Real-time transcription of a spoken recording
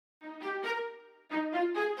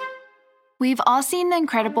We've all seen the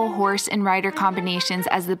incredible horse and rider combinations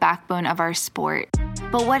as the backbone of our sport.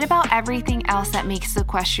 But what about everything else that makes the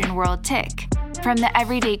equestrian world tick? From the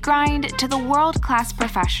everyday grind to the world-class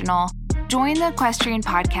professional, join the Equestrian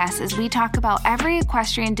podcast as we talk about every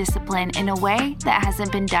equestrian discipline in a way that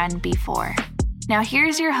hasn't been done before. Now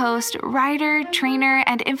here's your host, rider, trainer,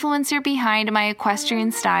 and influencer behind my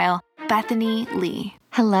equestrian style, Bethany Lee.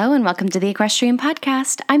 Hello and welcome to the Equestrian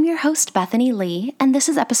Podcast. I'm your host, Bethany Lee, and this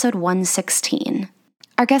is episode 116.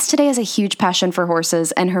 Our guest today has a huge passion for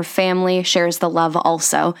horses, and her family shares the love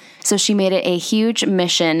also. So she made it a huge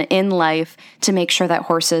mission in life to make sure that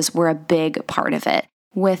horses were a big part of it.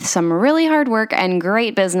 With some really hard work and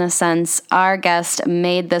great business sense, our guest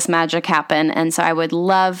made this magic happen, and so I would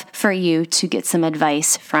love for you to get some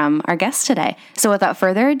advice from our guest today. So without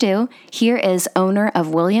further ado, here is owner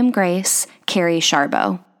of William Grace, Carrie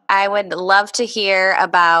Scharbo. I would love to hear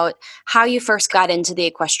about how you first got into the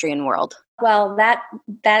equestrian world. Well,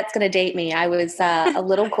 that's going to date me. I was a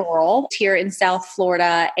little girl here in South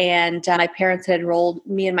Florida, and my parents had enrolled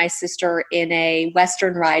me and my sister in a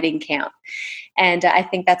Western riding camp. And I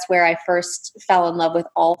think that's where I first fell in love with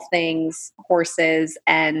all things horses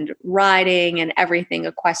and riding and everything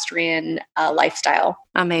equestrian lifestyle.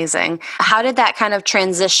 Amazing. How did that kind of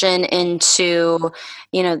transition into,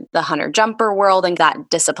 the hunter-jumper world and that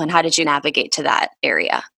discipline? How did you navigate to that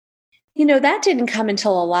area? That didn't come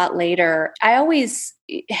until a lot later. I always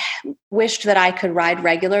wished that I could ride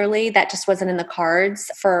regularly. That just wasn't in the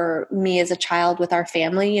cards for me as a child with our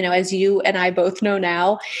family. As you and I both know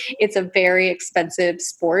now, it's a very expensive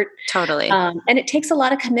sport. Totally. And it takes a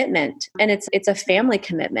lot of commitment, and it's a family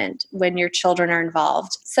commitment when your children are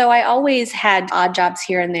involved. So I always had odd jobs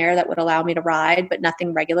here and there that would allow me to ride, but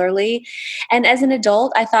nothing regularly. And as an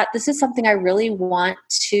adult, I thought this is something I really want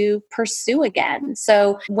to pursue again.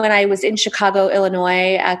 So when I was in Chicago,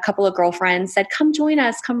 Illinois, a couple of girlfriends said, "Come join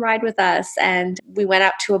us, come ride with us." And we went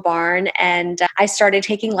out to a barn, and I started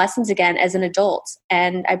taking lessons again as an adult.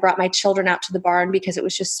 And I brought my children out to the barn because it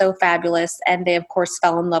was just so fabulous. And they, of course,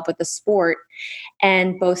 fell in love with the sport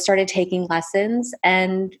and both started taking lessons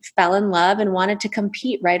and fell in love and wanted to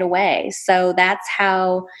compete right away. So that's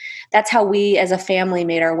how we as a family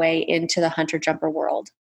made our way into the hunter-jumper world.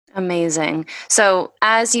 Amazing. So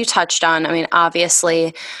as you touched on,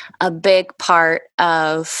 obviously a big part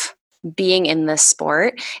of being in this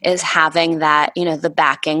sport is having that, the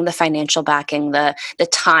backing, the financial backing, the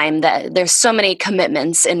time, that there's so many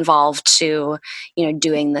commitments involved to,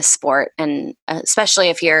 doing this sport. And especially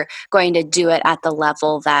if you're going to do it at the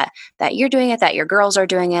level that you're doing it, that your girls are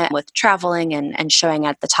doing it, with traveling and showing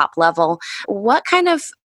at the top level. What kind of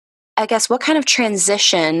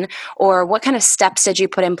transition or what kind of steps did you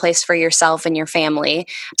put in place for yourself and your family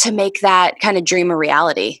to make that kind of dream a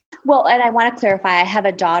reality? Well, and I want to clarify, I have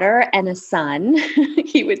a daughter and a son.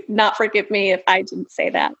 He would not forgive me if I didn't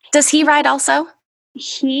say that. Does he ride also?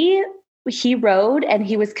 He rode and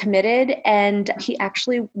he was committed, and he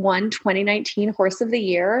actually won 2019 Horse of the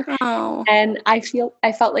Year. Oh. And I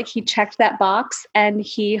felt like he checked that box, and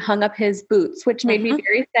he hung up his boots, which made me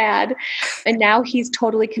very sad. And now he's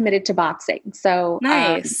totally committed to boxing. So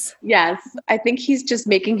nice. Yes, I think he's just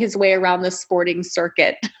making his way around the sporting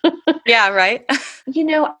circuit. Yeah, right.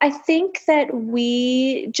 I think that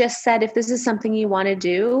we just said, if this is something you want to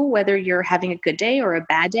do, whether you're having a good day or a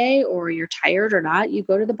bad day, or you're tired or not, you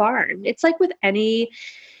go to the barn. It's like with any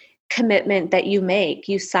commitment that you make,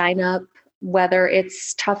 you sign up, whether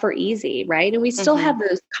it's tough or easy, right? And we still have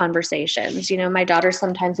those conversations. My daughter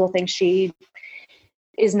sometimes will think she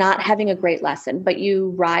is not having a great lesson, but you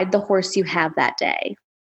ride the horse you have that day.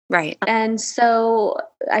 Right. And so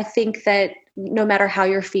I think that no matter how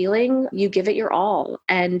you're feeling, you give it your all.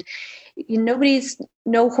 And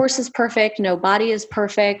no horse is perfect. No body is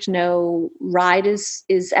perfect. No ride is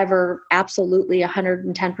ever absolutely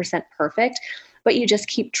 110% perfect, but you just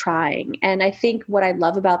keep trying. And I think what I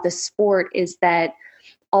love about this sport is that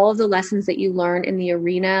all of the lessons that you learn in the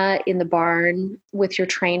arena, in the barn, with your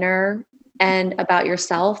trainer, and about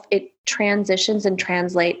yourself, it transitions and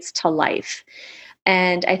translates to life.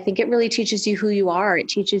 And I think it really teaches you who you are. It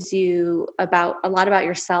teaches you a lot about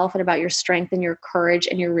yourself and about your strength and your courage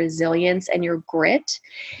and your resilience and your grit.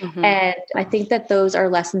 And I think that those are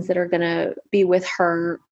lessons that are going to be with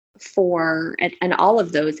her and all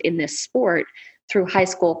of those in this sport through high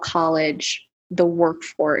school, college, the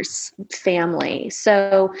workforce, family.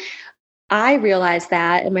 So I realize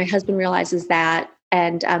that, and my husband realizes that.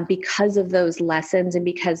 And because of those lessons and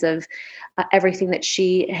because of everything that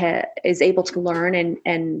she is able to learn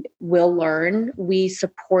and will learn, we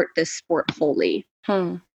support this sport wholly.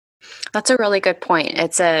 That's a really good point.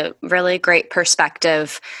 It's a really great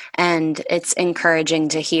perspective, and it's encouraging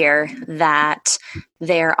to hear that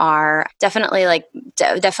there are definitely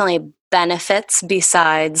definitely benefits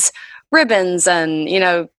besides ribbons and,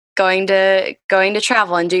 going to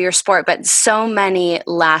travel and do your sport, but so many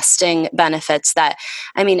lasting benefits that,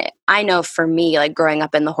 I mean, I know for me, like growing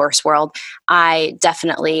up in the horse world, I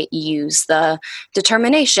definitely use the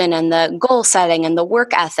determination and the goal setting and the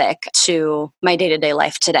work ethic to my day-to-day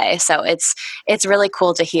life today. So it's really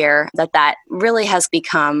cool to hear that really has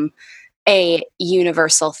become a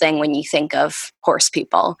universal thing when you think of horse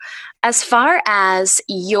people. As far as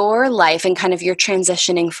your life and kind of your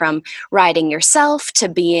transitioning from riding yourself to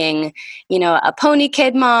being, a pony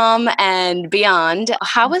kid mom and beyond,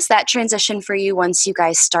 how was that transition for you once you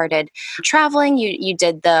guys started traveling? You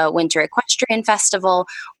did the Winter Equestrian Festival.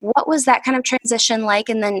 What was that kind of transition like?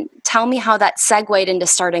 And then tell me how that segued into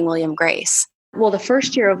starting William Grace. Well, the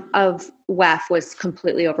first year of WEF was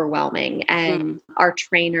completely overwhelming. And our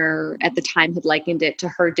trainer at the time had likened it to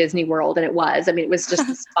her Disney World. And it was. I mean, it was just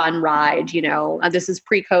this fun ride, This is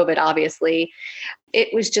pre-COVID, obviously.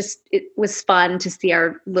 It was fun to see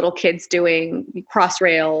our little kids doing cross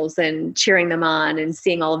rails and cheering them on and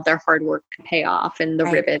seeing all of their hard work pay off and the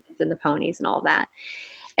ribbons and the ponies and all of that.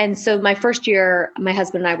 And so my first year, my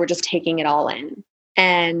husband and I were just taking it all in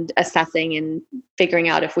and assessing and figuring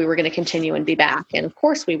out if we were going to continue and be back. And of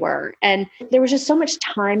course we were. And there was just so much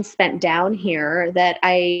time spent down here that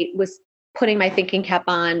I was putting my thinking cap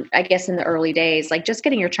on, I guess, in the early days, like just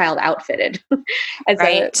getting your child outfitted as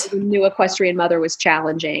a new equestrian mother was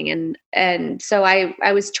challenging. And so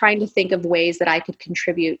I was trying to think of ways that I could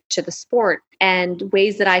contribute to the sport and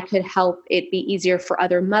ways that I could help it be easier for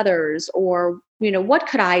other mothers, or, what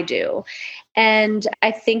could I do? And I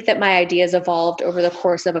think that my ideas evolved over the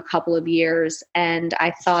course of a couple of years. And I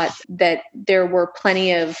thought that there's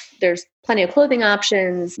plenty of clothing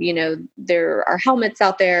options. There are helmets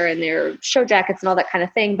out there and there are show jackets and all that kind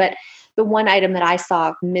of thing. But the one item that I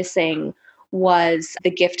saw missing was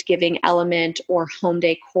the gift giving element or home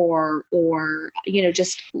decor or,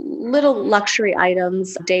 just little luxury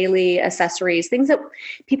items, daily accessories, things that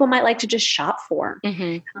people might like to just shop for.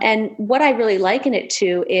 Mm-hmm. And what I really liken it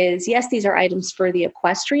to is, yes, these are items for the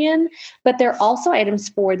equestrian, but they're also items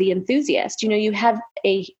for the enthusiast. You have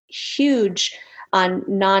a huge, on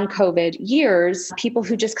non-COVID years, people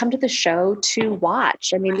who just come to the show to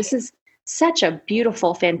watch. I mean, This is such a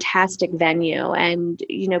beautiful, fantastic venue. And,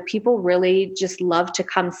 people really just love to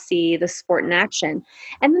come see the sport in action.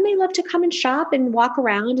 And then they love to come and shop and walk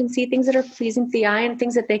around and see things that are pleasing to the eye and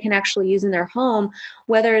things that they can actually use in their home,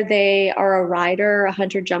 whether they are a rider, a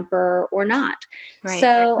hunter jumper, or not. Right.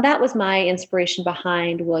 So that was my inspiration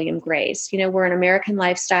behind William Grace. We're an American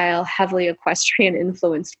lifestyle, heavily equestrian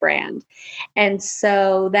influenced brand. And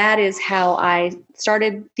so that is how I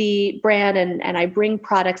started the brand, and I bring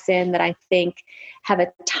products in that I think have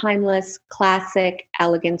a timeless, classic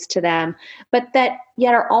elegance to them, but that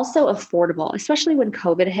yet are also affordable, especially when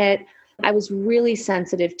COVID hit. I was really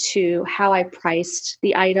sensitive to how I priced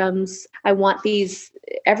the items. I want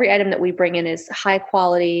every item that we bring in is high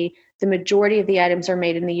quality. The majority of the items are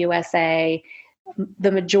made in the USA.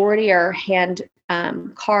 The majority are hand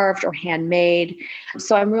carved or handmade.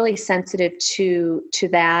 So I'm really sensitive to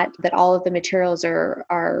that all of the materials are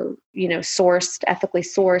sourced, ethically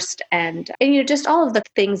sourced, and just all of the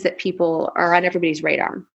things that people are on everybody's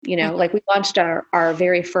radar. Like we launched our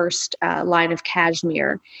very first line of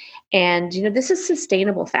cashmere. And, this is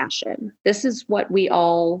sustainable fashion. This is what we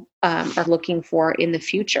all are looking for in the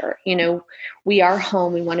future. We are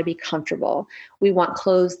home. We want to be comfortable. We want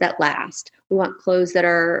clothes that last. We want clothes that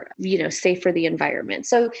are, safe for the environment.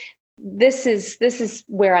 So this is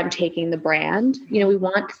where I'm taking the brand. We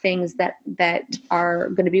want things that are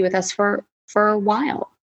going to be with us for a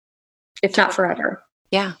while, if not forever.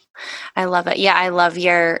 Yeah. I love it. Yeah. I love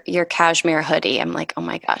your cashmere hoodie. I'm like, oh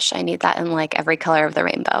my gosh, I need that in like every color of the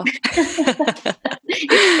rainbow.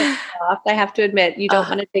 It's soft. I have to admit, you don't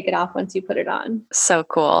want to take it off once you put it on. So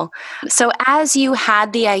cool. So as you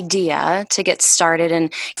had the idea to get started,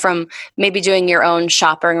 and from maybe doing your own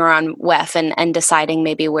shopping around WEF and deciding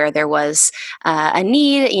maybe where there was a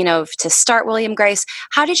need, to start William Grace,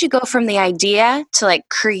 how did you go from the idea to like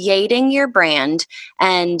creating your brand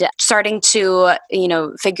and starting to,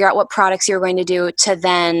 figure out what products you're going to do, to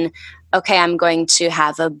then, okay, I'm going to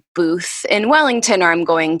have a booth in Wellington, or I'm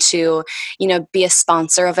going to, be a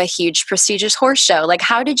sponsor of a huge prestigious horse show? Like,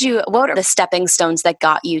 what are the stepping stones that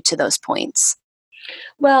got you to those points?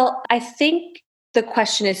 Well, I think the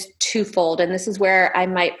question is twofold. And this is where I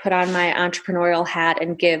might put on my entrepreneurial hat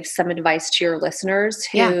and give some advice to your listeners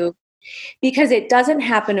who Because it doesn't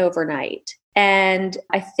happen overnight. And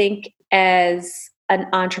I think as an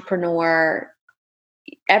entrepreneur,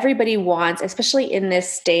 everybody wants, especially in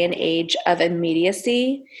this day and age of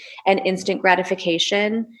immediacy and instant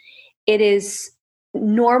gratification, it is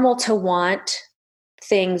normal to want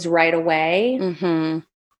things right away. Mm-hmm.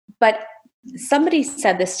 But somebody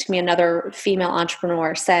said this to me, another female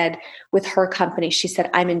entrepreneur said with her company, she said,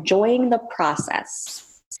 I'm enjoying the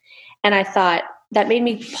process. And I thought, that made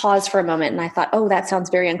me pause for a moment. And I thought, oh, that sounds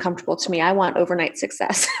very uncomfortable to me. I want overnight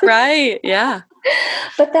success. Right. Yeah.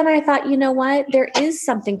 But then I thought, you know what? There is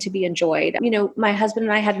something to be enjoyed. You know, my husband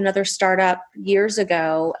and I had another startup years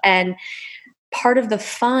ago, and part of the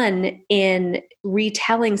fun in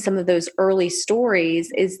retelling some of those early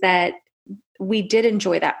stories is that we did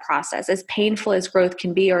enjoy that process. As painful as growth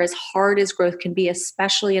can be, or as hard as growth can be,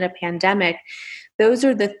 especially in a pandemic, those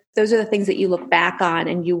are the things that you look back on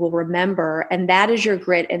and you will remember. And that is your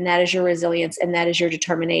grit, and that is your resilience, and that is your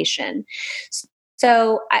determination.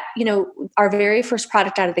 So, our very first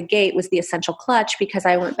product out of the gate was the Essential Clutch, because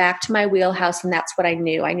I went back to my wheelhouse and that's what I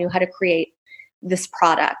knew. I knew how to create this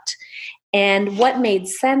product. And what made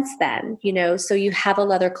sense then, so you have a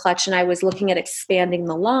leather clutch, and I was looking at expanding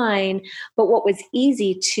the line, but what was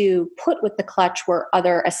easy to put with the clutch were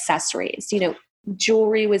other accessories.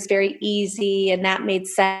 Jewelry was very easy, and that made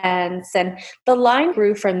sense. And the line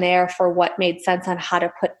grew from there for what made sense on how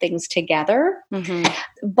to put things together. Mm-hmm.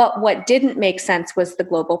 But what didn't make sense was the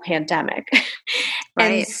global pandemic.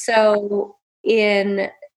 Right. And so in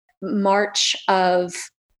March of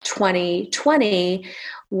 2020,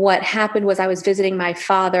 what happened was I was visiting my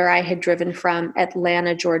father. I had driven from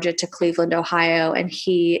Atlanta, Georgia to Cleveland, Ohio, and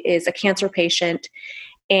he is a cancer patient.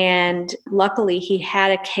 And luckily, he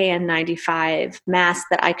had a KN95 mask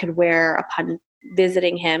that I could wear upon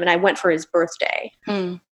visiting him. And I went for his birthday.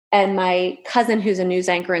 And my cousin, who's a news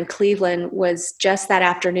anchor in Cleveland, was just that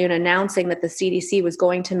afternoon announcing that the CDC was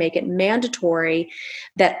going to make it mandatory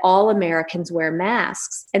that all Americans wear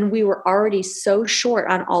masks. And we were already so short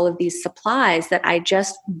on all of these supplies that I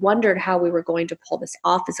just wondered how we were going to pull this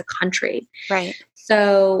off as a country. Right.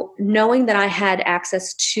 So knowing that I had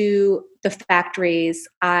access to the factories,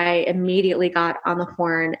 I immediately got on the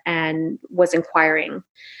horn and was inquiring.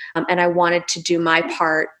 And I wanted to do my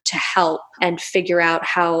part to help and figure out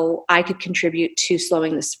how I could contribute to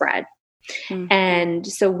slowing the spread. Mm-hmm. And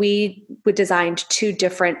so we designed 2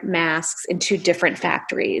 different masks in 2 different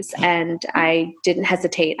factories. And I didn't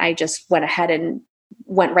hesitate. I just went ahead and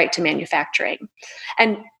went right to manufacturing.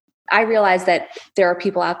 And I realize that there are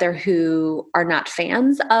people out there who are not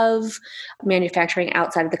fans of manufacturing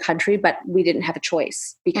outside of the country, but we didn't have a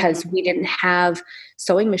choice because we didn't have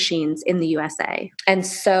sewing machines in the USA. And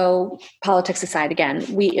so, politics aside, again,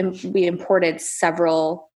 we imported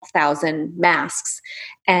several thousand masks,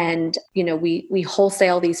 and we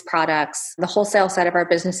wholesale these products. The wholesale side of our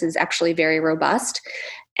business is actually very robust.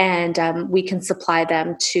 And we can supply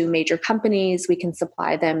them to major companies. We can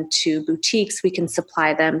supply them to boutiques. We can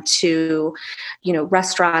supply them to,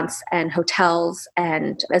 restaurants and hotels,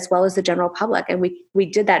 and as well as the general public. And we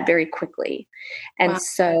did that very quickly. And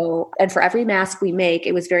so, and for every mask we make,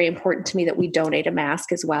 it was very important to me that we donate a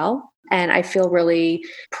mask as well. And I feel really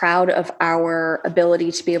proud of our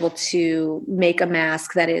ability to be able to make a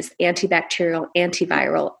mask that is antibacterial,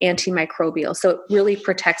 antiviral, antimicrobial. So it really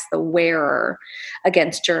protects the wearer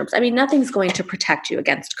against germs. I mean, nothing's going to protect you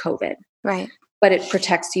against COVID. Right. But it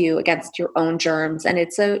protects you against your own germs. And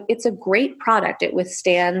it's a great product. It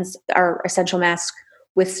withstands, our Essential Mask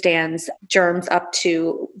withstands germs up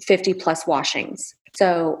to 50 plus washings.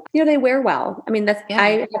 So, they wear well. I mean,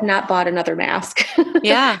 I have not bought another mask.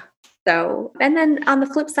 Yeah. So, and then on the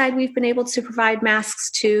flip side, we've been able to provide masks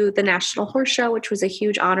to the National Horse Show, which was a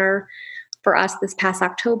huge honor for us this past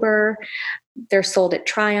October. They're sold at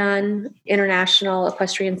Tryon International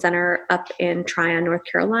Equestrian Center up in Tryon, North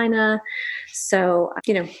Carolina. So,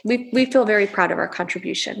 we feel very proud of our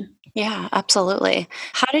contribution. Yeah, absolutely.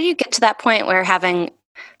 How did you get to that point where having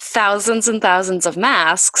thousands and thousands of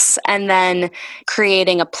masks and then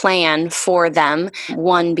creating a plan for them?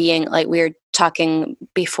 One being, like we were talking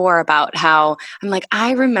before about how I'm like,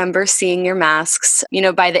 I remember seeing your masks,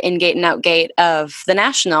 by the in-gate and out-gate of the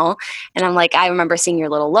National. And I'm like, I remember seeing your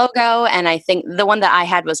little logo. And I think the one that I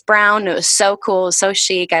had was brown. It was so cool, it was so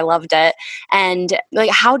chic. I loved it. And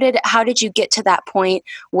like, how did you get to that point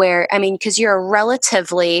where, because you're a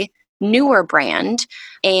relatively newer brand,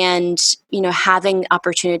 and having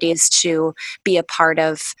opportunities to be a part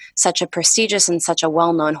of such a prestigious and such a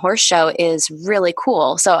well-known horse show is really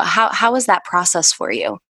cool. So how was that process for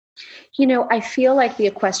you? I feel like the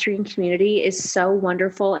equestrian community is so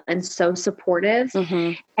wonderful and so supportive.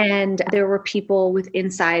 Mm-hmm. And there were people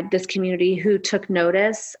inside this community who took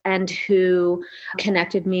notice and who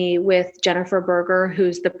connected me with Jennifer Berger,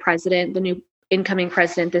 who's the new incoming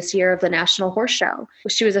president this year of the National Horse Show.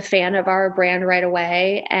 She was a fan of our brand right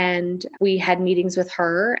away, and we had meetings with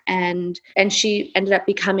her, and she ended up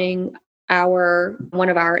becoming one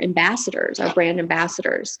of our ambassadors, our brand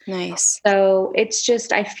ambassadors. Nice. So it's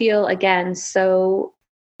just, I feel again, so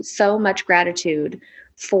much gratitude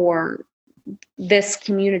for this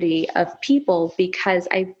community of people, because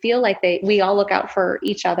I feel like we all look out for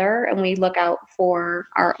each other and we look out for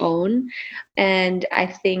our own. And I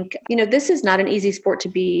think, this is not an easy sport to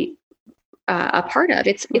be a part of.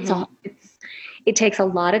 It takes a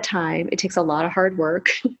lot of time. It takes a lot of hard work.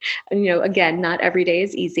 And, again, not every day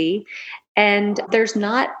is easy. And there's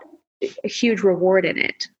not a huge reward in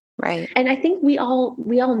it. Right. And I think we all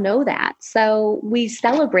know that. So we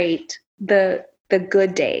celebrate the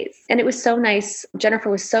good days. And it was so nice. Jennifer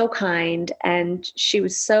was so kind and she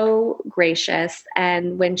was so gracious.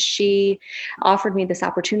 And when she offered me this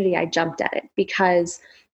opportunity, I jumped at it because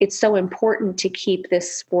it's so important to keep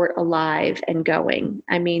this sport alive and going.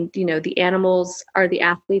 I mean, the animals are the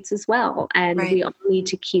athletes as well. And Right. We all need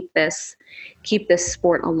to keep this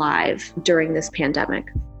sport alive during this pandemic.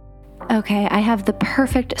 Okay, I have the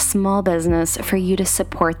perfect small business for you to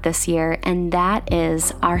support this year, and that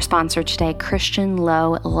is our sponsor today, Christian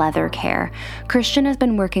Lowe Leather Care. Christian has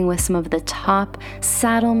been working with some of the top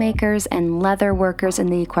saddle makers and leather workers in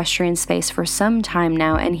the equestrian space for some time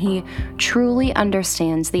now, and he truly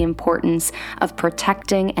understands the importance of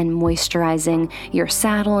protecting and moisturizing your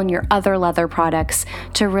saddle and your other leather products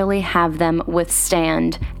to really have them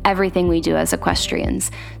withstand everything we do as equestrians.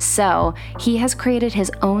 So he has created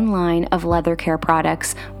his own line of leather care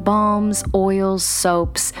products, balms, oils,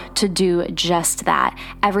 soaps to do just that.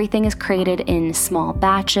 Everything is created in small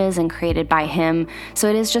batches and created by him. So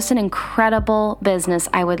it is just an incredible business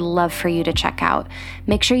I would love for you to check out.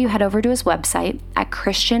 Make sure you head over to his website at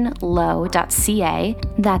christianlowe.ca.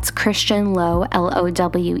 That's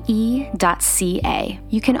christianlowe.ca.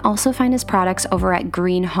 You can also find his products over at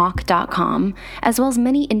greenhawk.com, as well as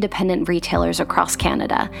many independent retailers across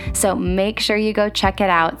Canada. So make sure you go check it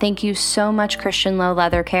out. Thank you so much, Christian Lowe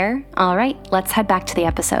Leather Care. All right, let's head back to the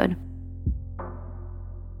episode.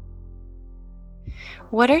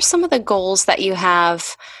 What are some of the goals that you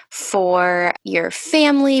have for your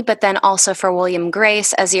family, but then also for William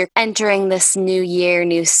Grace as you're entering this new year,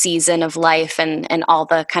 new season of life and all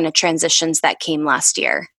the kind of transitions that came last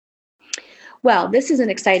year? Well, this is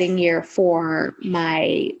an exciting year for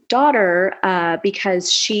my daughter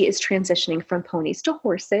because she is transitioning from ponies to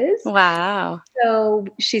horses. Wow. So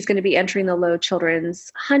she's going to be entering the Low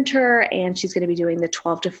Children's Hunter, and she's going to be doing the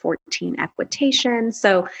 12 to 14 equitation.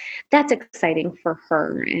 So that's exciting for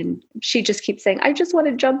her. And she just keeps saying, I just want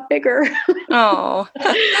to jump bigger. Oh.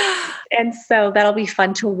 And so that'll be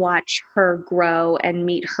fun to watch her grow and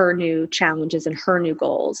meet her new challenges and her new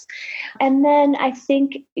goals. And then I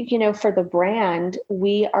think, for the brand,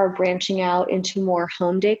 we are branching out into more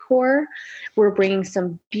home decor. We're bringing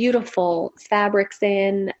some beautiful fabrics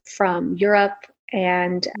in from Europe,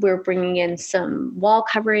 and we're bringing in some wall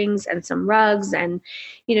coverings and some rugs and,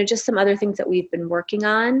 just some other things that we've been working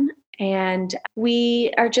on. And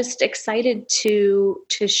we are just excited to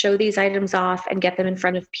show these items off and get them in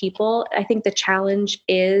front of people. I think the challenge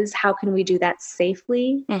is, how can we do that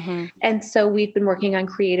safely? Mm-hmm. And so we've been working on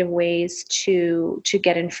creative ways to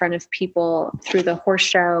get in front of people through the horse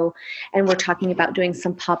show. And we're talking about doing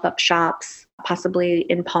some pop-up shops, possibly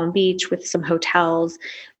in Palm Beach with some hotels.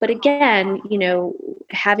 But again,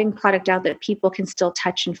 having product out that people can still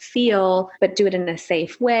touch and feel, but do it in a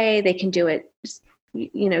safe way. They can do it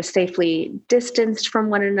safely distanced from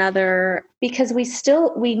one another, because we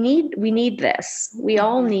need this. We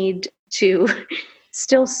all need to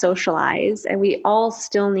still socialize, and we all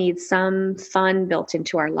still need some fun built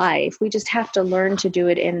into our life. We just have to learn to do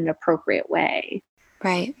it in an appropriate way.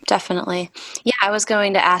 Right, definitely. Yeah, I was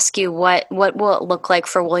going to ask you what will it look like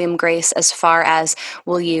for William Grace as far as,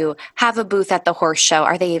 will you have a booth at the horse show?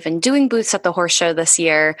 Are they even doing booths at the horse show this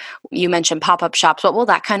year? You mentioned pop-up shops. What will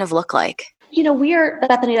that kind of look like?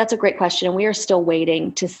 Bethany, that's a great question. And we are still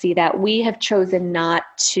waiting to see that. We have chosen not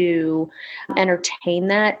to entertain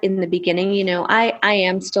that in the beginning. I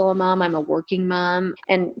am still a mom. I'm a working mom.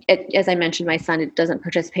 And as I mentioned, my son doesn't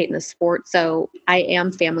participate in the sport. So I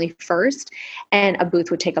am family first, and a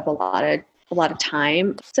booth would take up a lot of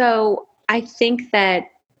time. So I think that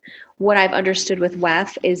what I've understood with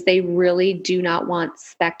WEF is they really do not want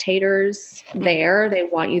spectators there. They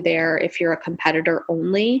want you there if you're a competitor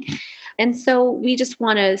only. And so we just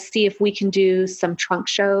want to see if we can do some trunk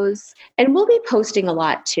shows, and we'll be posting a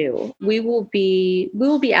lot too. We will be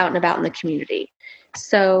out and about in the community.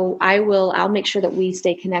 So I'll make sure that we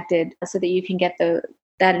stay connected so that you can get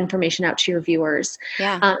that information out to your viewers.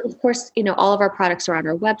 Yeah. Of course, all of our products are on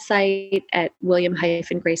our website at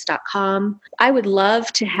william-grace.com. I would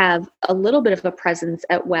love to have a little bit of a presence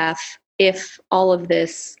at WEF if all of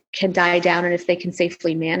this can die down and if they can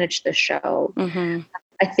safely manage the show. Mm-hmm.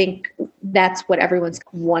 I think that's what everyone's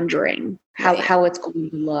wondering, how it's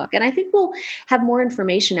going to look. And I think we'll have more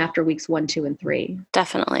information after weeks 1, 2, and 3.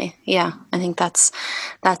 Definitely. Yeah. I think that's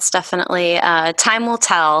definitely, time will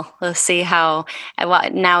tell. We'll see now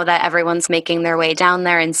that everyone's making their way down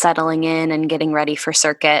there and settling in and getting ready for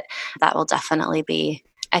circuit, that will definitely be,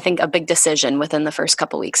 I think, a big decision within the first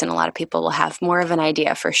couple weeks, and a lot of people will have more of an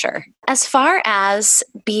idea for sure. As far as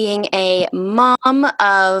being a mom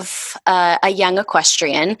of a young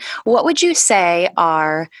equestrian, what would you say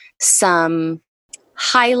are some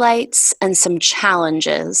highlights and some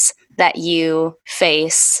challenges that you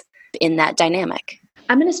face in that dynamic?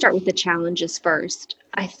 I'm going to start with the challenges first.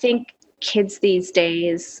 I think kids these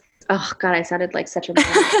days, oh God, I sounded like such a mom.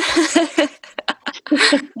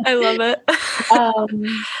 I love it.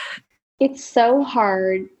 It's so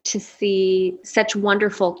hard to see such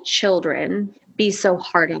wonderful children be so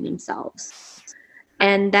hard on themselves.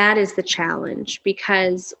 And that is the challenge,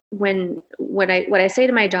 because what I say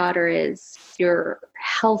to my daughter is, you're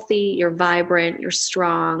healthy, you're vibrant, you're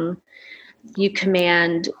strong, you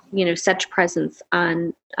command, such presence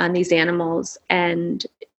on these animals. And,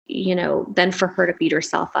 then for her to beat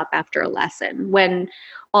herself up after a lesson when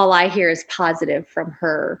all I hear is positive from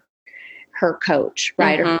her coach,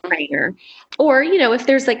 right? Or her trainer. Or,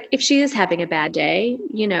 if she is having a bad day,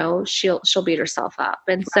 she'll beat herself up.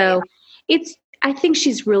 And so I think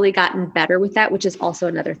she's really gotten better with that, which is also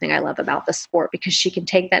another thing I love about the sport, because she can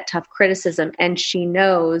take that tough criticism and she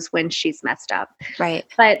knows when she's messed up. Right.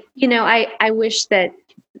 But, I wish that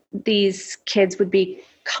these kids would be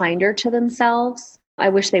kinder to themselves. I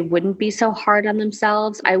wish they wouldn't be so hard on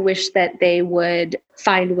themselves. I wish that they would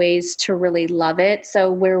find ways to really love it.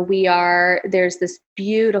 So where we are, there's this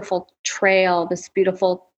beautiful trail, this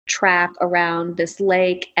beautiful track around this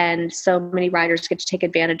lake, and so many riders get to take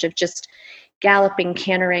advantage of just galloping,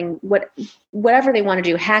 cantering, whatever they want to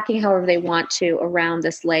do, hacking however they want to around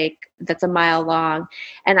this lake that's a mile long.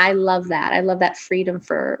 And I love that. I love that freedom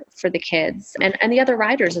for the kids and the other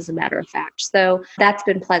riders, as a matter of fact. So that's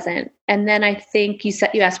been pleasant. And then I think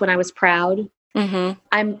you asked when I was proud. Mm-hmm.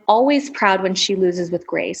 I'm always proud when she loses with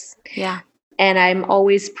grace. Yeah. And I'm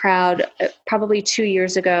always proud. Probably 2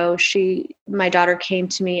 years ago, my daughter came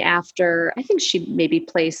to me after, I think she maybe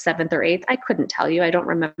placed 7th or 8th. I couldn't tell you. I don't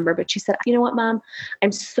remember. But she said, "You know what, Mom?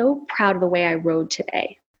 I'm so proud of the way I rode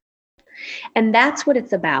today." And that's what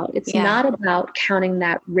it's about. It's not about counting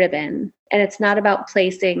that ribbon. And it's not about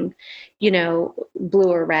placing,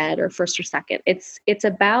 blue or red or first or second. It's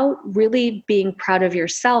about really being proud of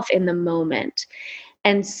yourself in the moment.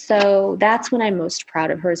 And so that's when I'm most proud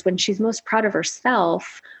of her, is when she's most proud of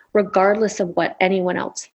herself, regardless of what anyone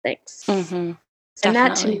else thinks. Mm-hmm. And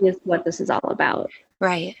that to me is what this is all about.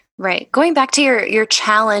 Right. Right. Going back to your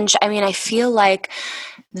challenge, I mean, I feel like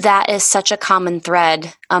that is such a common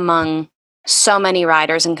thread among so many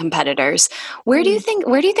riders and competitors. Where do you think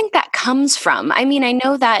that comes from? I mean, I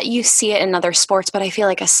know that you see it in other sports, but I feel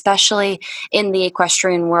like especially in the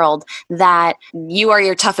equestrian world, that you are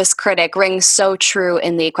your toughest critic rings so true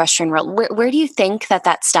in the equestrian world. Where do you think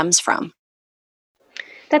that stems from?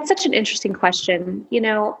 That's such an interesting question.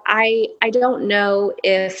 I don't know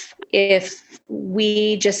if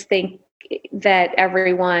we just think that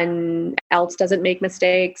everyone else doesn't make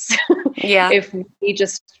mistakes. Yeah. If we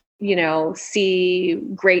just see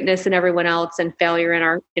greatness in everyone else and failure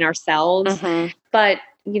in ourselves. Mm-hmm. But,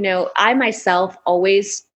 I myself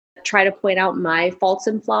always try to point out my faults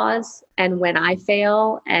and flaws. And when I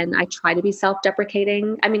fail, and I try to be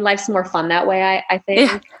self-deprecating, I mean, life's more fun that way, I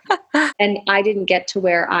think. Yeah. And I didn't get to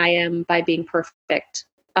where I am by being perfect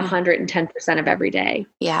 110% of every day.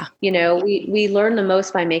 Yeah. We learn the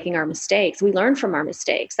most by making our mistakes. We learn from our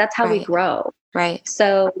mistakes. That's how we grow. Right.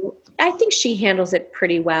 So I think she handles it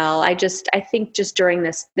pretty well. I think just during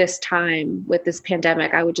this time with this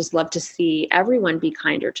pandemic, I would just love to see everyone be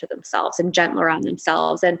kinder to themselves and gentler on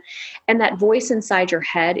themselves. And that voice inside your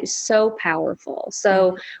head is so powerful.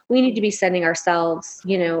 So we need to be sending ourselves,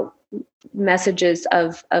 messages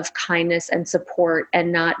of kindness and support,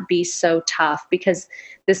 and not be so tough, because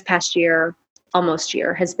this past year, almost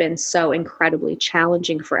year has been so incredibly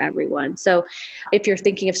challenging for everyone. So if you're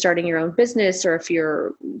thinking of starting your own business, or if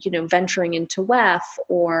you're, venturing into WEF,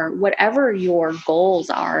 or whatever your goals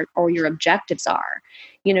are or your objectives are,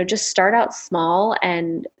 just start out small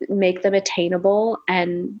and make them attainable,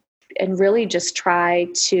 and really just try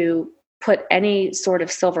to put any sort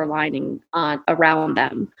of silver lining on around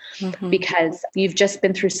them, because you've just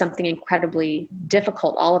been through something incredibly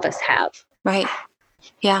difficult. All of us have. Right.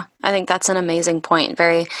 Yeah, I think that's an amazing point.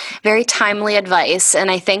 Very, very timely advice. And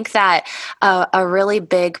I think that a really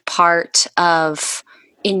big part of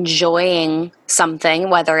enjoying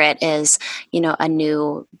something, whether it is, a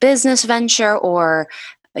new business venture, or,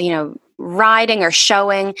 riding or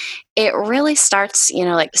showing, it really starts,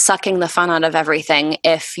 like sucking the fun out of everything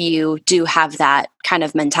if you do have that kind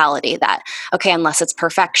of mentality that, okay, unless it's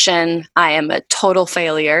perfection, I am a total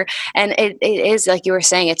failure. And it is, like you were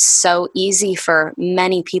saying, it's so easy for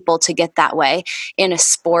many people to get that way in a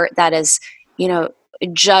sport that is,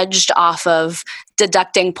 judged off of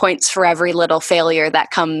deducting points for every little failure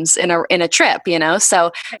that comes in a trip,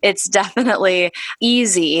 So it's definitely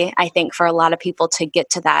easy, I think, for a lot of people to get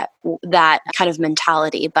to that kind of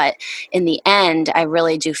mentality. But in the end, I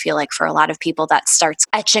really do feel like for a lot of people that starts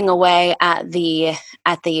etching away at the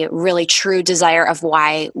really true desire of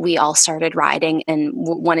why we all started riding and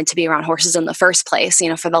wanted to be around horses in the first place,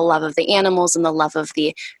 for the love of the animals and the love of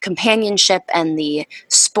the companionship and the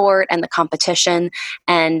sport and the competition.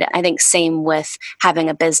 And I think same with having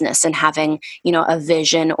a business and having, a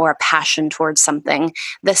vision or a passion towards something.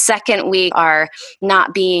 The second we are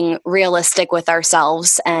not being realistic with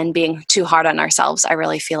ourselves and being too hard on ourselves, I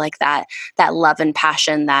really feel like that love and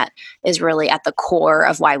passion that is really at the core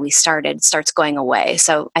of why we started starts going away.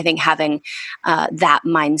 So I think having that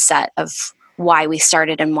mindset of why we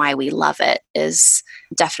started and why we love it is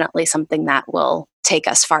definitely something that will take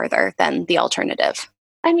us farther than the alternative.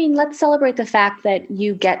 I mean, let's celebrate the fact that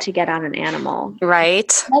you get to get on an animal.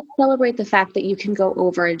 Right. Let's celebrate the fact that you can go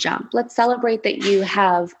over a jump. Let's celebrate that you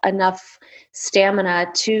have enough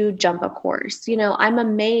stamina to jump a course. I'm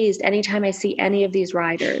amazed anytime I see any of these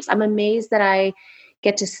riders. I'm amazed that I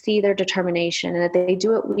get to see their determination and that they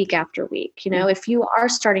do it week after week. If you are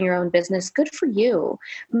starting your own business, good for you.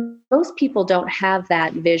 Most people don't have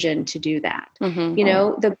that vision to do that.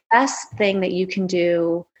 The best thing that you can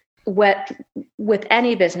do with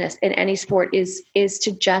any business in any sport is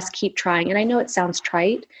to just keep trying. And I know it sounds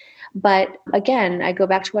trite, but again, I go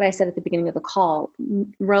back to what I said at the beginning of the call.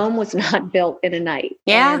 Rome was not built in a night.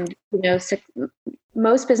 Yeah. And,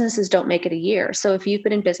 most businesses don't make it a year. So if you've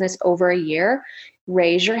been in business over a year,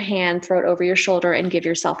 raise your hand, throw it over your shoulder, and give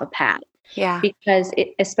yourself a pat. Yeah. Because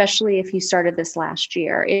especially if you started this last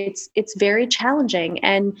year, it's very challenging.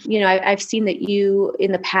 And, I've seen that you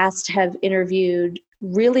in the past have interviewed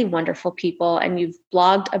really wonderful people, and you've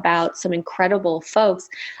blogged about some incredible folks.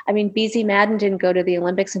 I mean, BZ Madden didn't go to the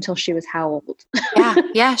Olympics until she was how old?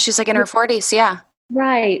 Yeah. She's like in her 40s. Yeah.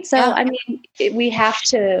 Right. So, Yeah. I mean, we have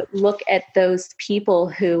to look at those people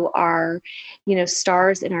who are,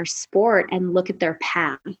 stars in our sport and look at their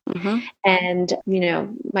path. And,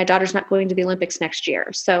 my daughter's not going to the Olympics next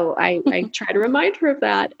year. So I try to remind her of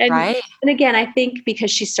that. And, Right. And again, I think because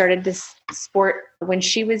she started this sport when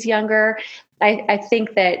she was younger, I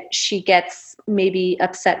think that she gets maybe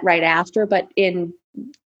upset right after, but in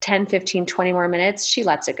 10, 15, 20 more minutes, she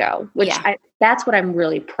lets it go, which that's what I'm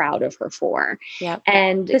really proud of her for. Yep.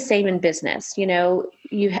 And the same in business,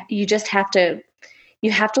 you just have to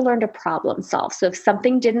learn to problem solve. So if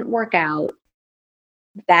something didn't work out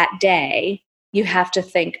that day, you have to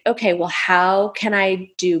think, okay, well, how can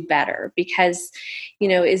I do better? Because,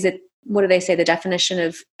 is it, what do they say? The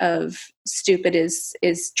definition of stupid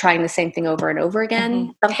is trying the same thing over and over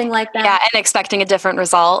again, something like that. Yeah. And expecting a different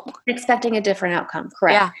result. Expecting a different outcome.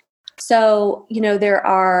 Correct. Yeah. So,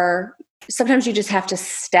 sometimes you just have to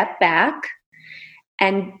step back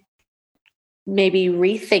and maybe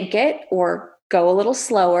rethink it or go a little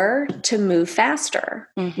slower to move faster.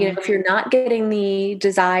 If you're not getting the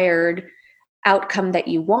desired outcome that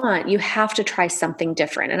you want, you have to try something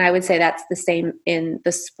different. And I would say that's the same in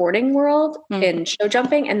the sporting world, in show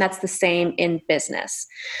jumping, and that's the same in business.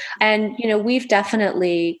 And, we've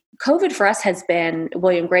definitely, COVID for us has been,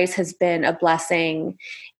 William Grace has been a blessing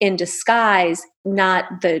in disguise,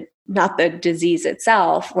 not the disease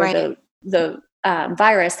itself or Right. the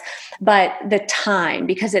virus, but the time,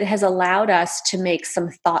 because it has allowed us to make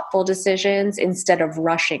some thoughtful decisions instead of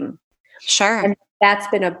rushing. Sure. And that's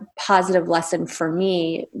been a positive lesson for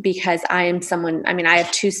me because I am someone, I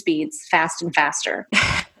have two speeds, fast and faster.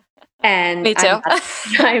 And Me too.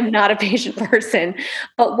 I'm not a patient person.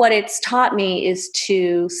 But what it's taught me is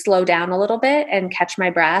to slow down a little bit and catch my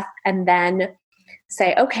breath and then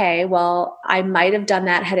say, okay, well, I might have done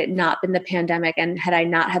that had it not been the pandemic and had I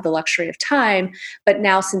not had the luxury of time. But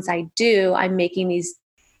now since I do, I'm making these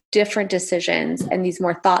different decisions and these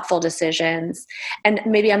more thoughtful decisions. And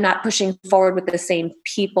maybe I'm not pushing forward with the same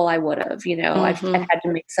people I would have, I've had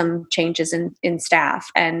to make some changes in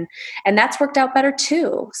staff and that's worked out better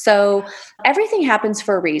too. So everything happens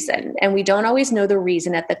for a reason and we don't always know the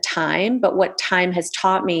reason at the time, but what time has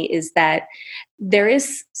taught me is that there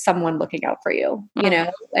is someone looking out for you,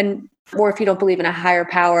 and or if you don't believe in a higher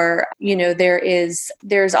power,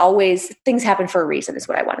 there's always things happen for a reason is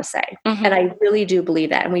what I want to say. And I really do believe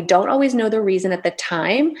that. And we don't always know the reason at the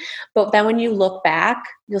time, but then when you look back,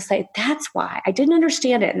 you'll say, that's why I didn't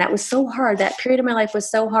understand it. And that was so hard. That period of my life was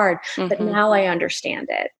so hard, but now I understand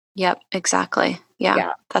it. Yep, exactly.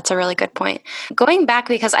 Yeah, that's a really good point. Going back,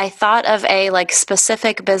 because I thought of a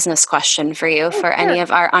specific business question for you, for any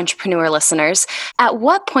of our entrepreneur listeners. At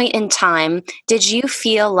what point in time did you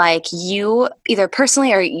feel like you, either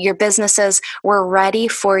personally or your businesses, were ready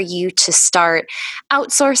for you to start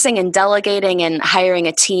outsourcing and delegating and hiring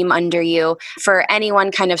a team under you? For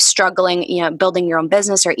anyone kind of struggling, building your own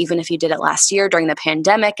business, or even if you did it last year during the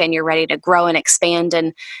pandemic and you're ready to grow and expand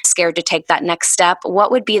and scared to take that next step,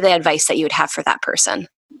 what would be the advice that you would have for that person?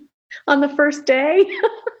 On the first day?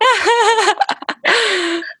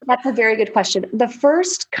 That's a very good question. The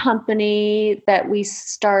first company that we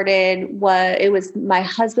started was my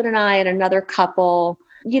husband and I and another couple.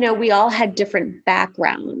 We all had different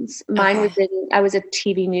backgrounds. Mine I was a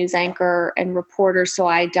TV news anchor and reporter, so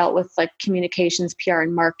I dealt with communications, PR,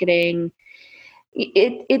 and marketing.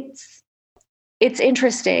 It's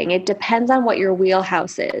interesting. It depends on what your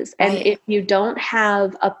wheelhouse is. And if you don't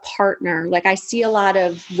have a partner, I see a lot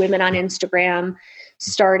of women on Instagram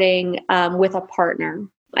starting with a partner.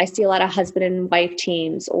 I see a lot of husband and wife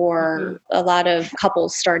teams or a lot of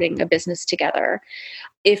couples starting a business together.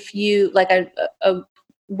 If you a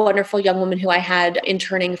wonderful young woman who I had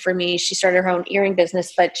interning for me, she started her own earring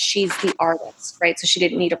business, but she's the artist, right? So she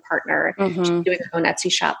didn't need a partner. She's doing her own Etsy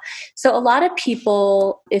shop. So a lot of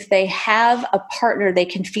people, if they have a partner, they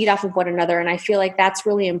can feed off of one another. And I feel like that's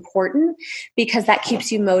really important because that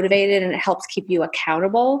keeps you motivated and it helps keep you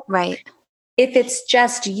accountable. Right. If it's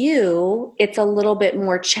just you, it's a little bit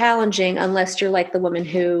more challenging unless you're like the woman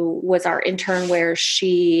who was our intern where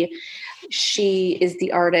she is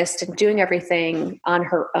the artist and doing everything on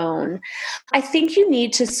her own. I think you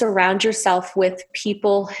need to surround yourself with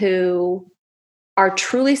people who are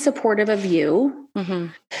truly supportive of you,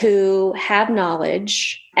 who have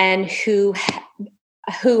knowledge and who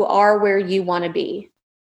are where you want to be.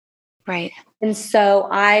 Right. And so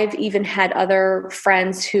I've even had other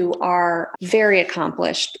friends who are very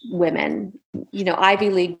accomplished women, Ivy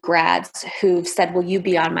League grads who've said, will you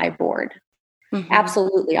be on my board?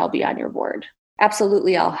 Absolutely, I'll be on your board.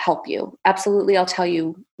 Absolutely, I'll help you. Absolutely, I'll tell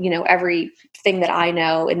you, everything that I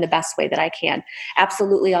know in the best way that I can.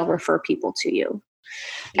 Absolutely, I'll refer people to you.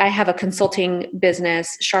 I have a consulting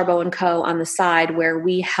business, Scharbo & Co. on the side where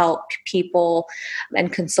we help people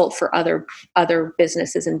and consult for other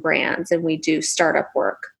businesses and brands. And we do startup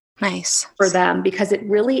work. Nice. For them because it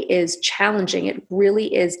really is challenging. It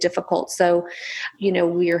really is difficult. So,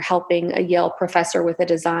 we are helping a Yale professor with a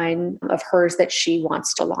design of hers that she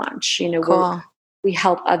wants to launch. Cool. We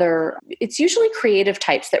help it's usually creative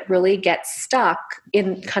types that really get stuck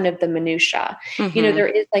in kind of the minutia. There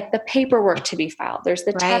is the paperwork to be filed. There's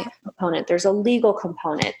the tax component. There's a legal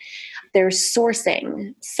component. There's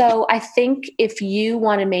sourcing. So I think if you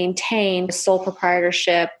want to maintain sole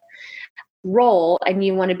proprietorship role and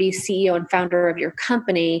you want to be CEO and founder of your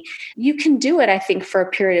company, you can do it, I think, for a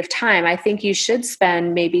period of time. I think you should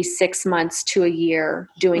spend maybe 6 months to a year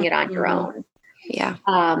doing it on your own. Yeah.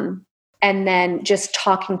 And then just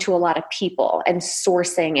talking to a lot of people and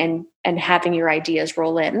sourcing and having your ideas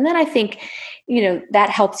roll in. And then I think, that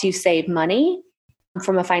helps you save money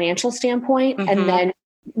from a financial standpoint and then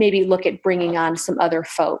maybe look at bringing on some other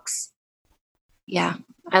folks. Yeah.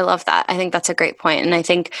 I love that. I think that's a great point. And I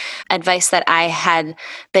think advice that I had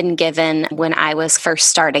been given when I was first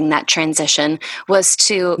starting that transition was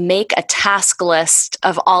to make a task list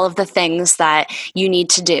of all of the things that you need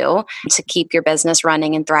to do to keep your business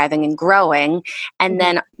running and thriving and growing. And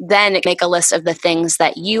then make a list of the things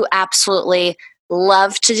that you absolutely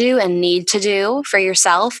love to do and need to do for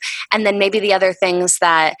yourself. And then maybe the other things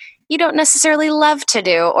that you don't necessarily love to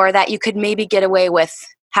do or that you could maybe get away with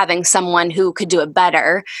having someone who could do it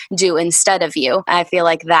better do instead of you. I feel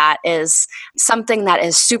like that is something that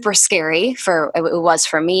is super scary it was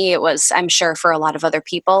for me. It was, I'm sure, for a lot of other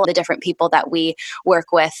people, the different people that we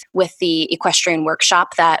work with the equestrian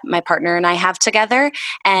workshop that my partner and I have together.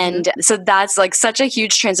 And so that's like such a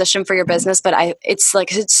huge transition for your business, but it's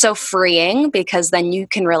so freeing because then you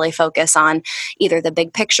can really focus on either the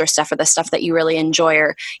big picture stuff or the stuff that you really enjoy,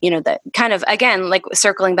 or, the kind of, again, like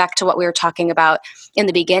circling back to what we were talking about in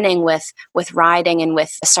the beginning with riding and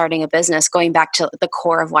with starting a business, going back to the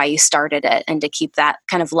core of why you started it and to keep that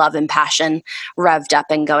kind of love and passion revved up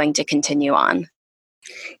and going to continue on.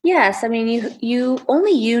 Yes. I mean, you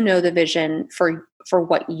only know the vision for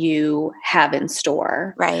what you have in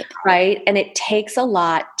store. Right. Right. And it takes a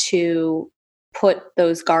lot to put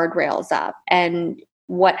those guardrails up. And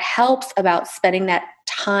what helps about spending that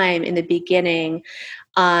time in the beginning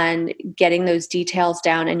on getting those details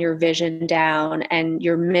down and your vision down and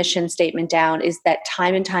your mission statement down is that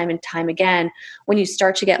time and time and time again, when you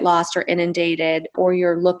start to get lost or inundated, or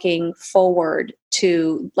you're looking forward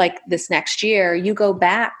to like this next year, you go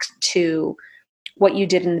back to what you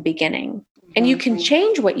did in the beginning. And you can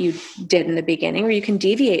change what you did in the beginning, or you can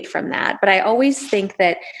deviate from that. But I always think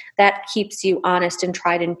that keeps you honest and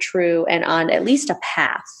tried and true and on at least a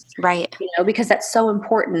path. Right. Because that's so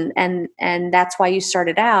important. And that's why you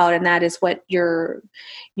started out. And that is what your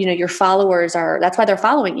followers are. That's why they're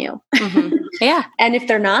following you. Mm-hmm. Yeah. And if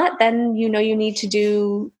they're not, then, you need to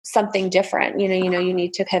do something different. You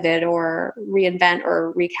need to pivot or reinvent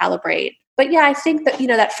or recalibrate. But yeah, I think that,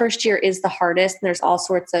 that first year is the hardest, and there's all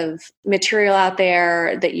sorts of material out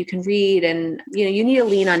there that you can read, and, you need to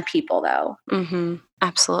lean on people though. Mm-hmm.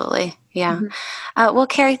 Absolutely. Yeah. Well,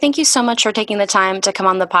 Carrie, thank you so much for taking the time to come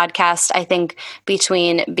on the podcast. I think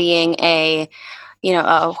between being a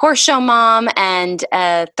horse show mom and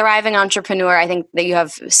a thriving entrepreneur, I think that you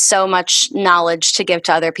have so much knowledge to give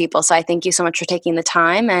to other people. So I thank you so much for taking the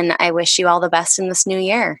time, and I wish you all the best in this new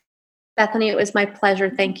year. Bethany, it was my pleasure.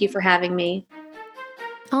 Thank you for having me.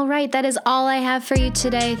 All right, that is all I have for you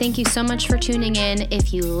today. Thank you so much for tuning in.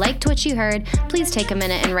 If you liked what you heard, please take a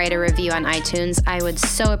minute and write a review on iTunes. I would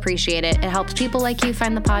so appreciate it. It helps people like you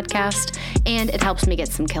find the podcast, and it helps me get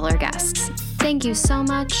some killer guests. Thank you so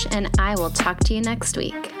much, and I will talk to you next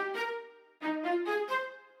week.